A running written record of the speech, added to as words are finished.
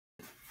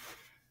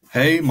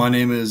Hey, my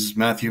name is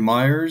Matthew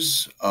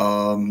Myers.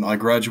 I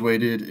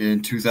graduated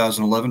in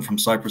 2011 from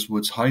Cypress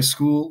Woods High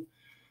School.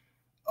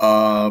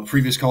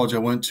 Previous college I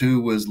went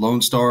to was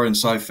Lone Star and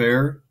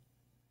Cy-Fair.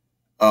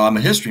 I'm a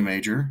history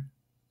major,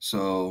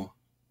 so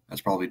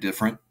that's probably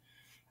different.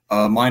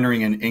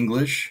 Minoring in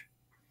English.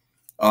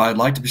 I'd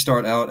like to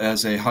start out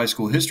as a high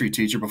school history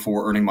teacher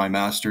before earning my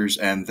master's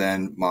and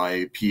then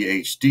my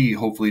PhD,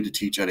 hopefully to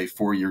teach at a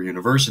four-year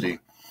university.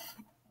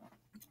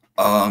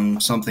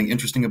 Something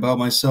interesting about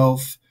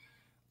myself.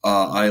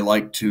 I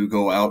like to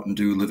go out and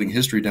do living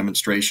history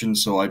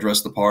demonstrations, so I dress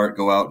the part,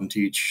 go out and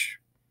teach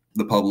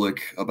the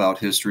public about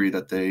history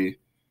that they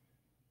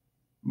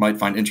might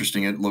find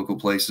interesting at local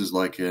places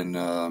like in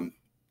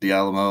the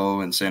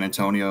Alamo and San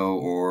Antonio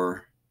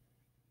or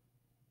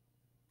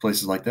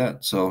places like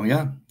that. So,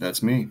 yeah,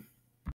 that's me.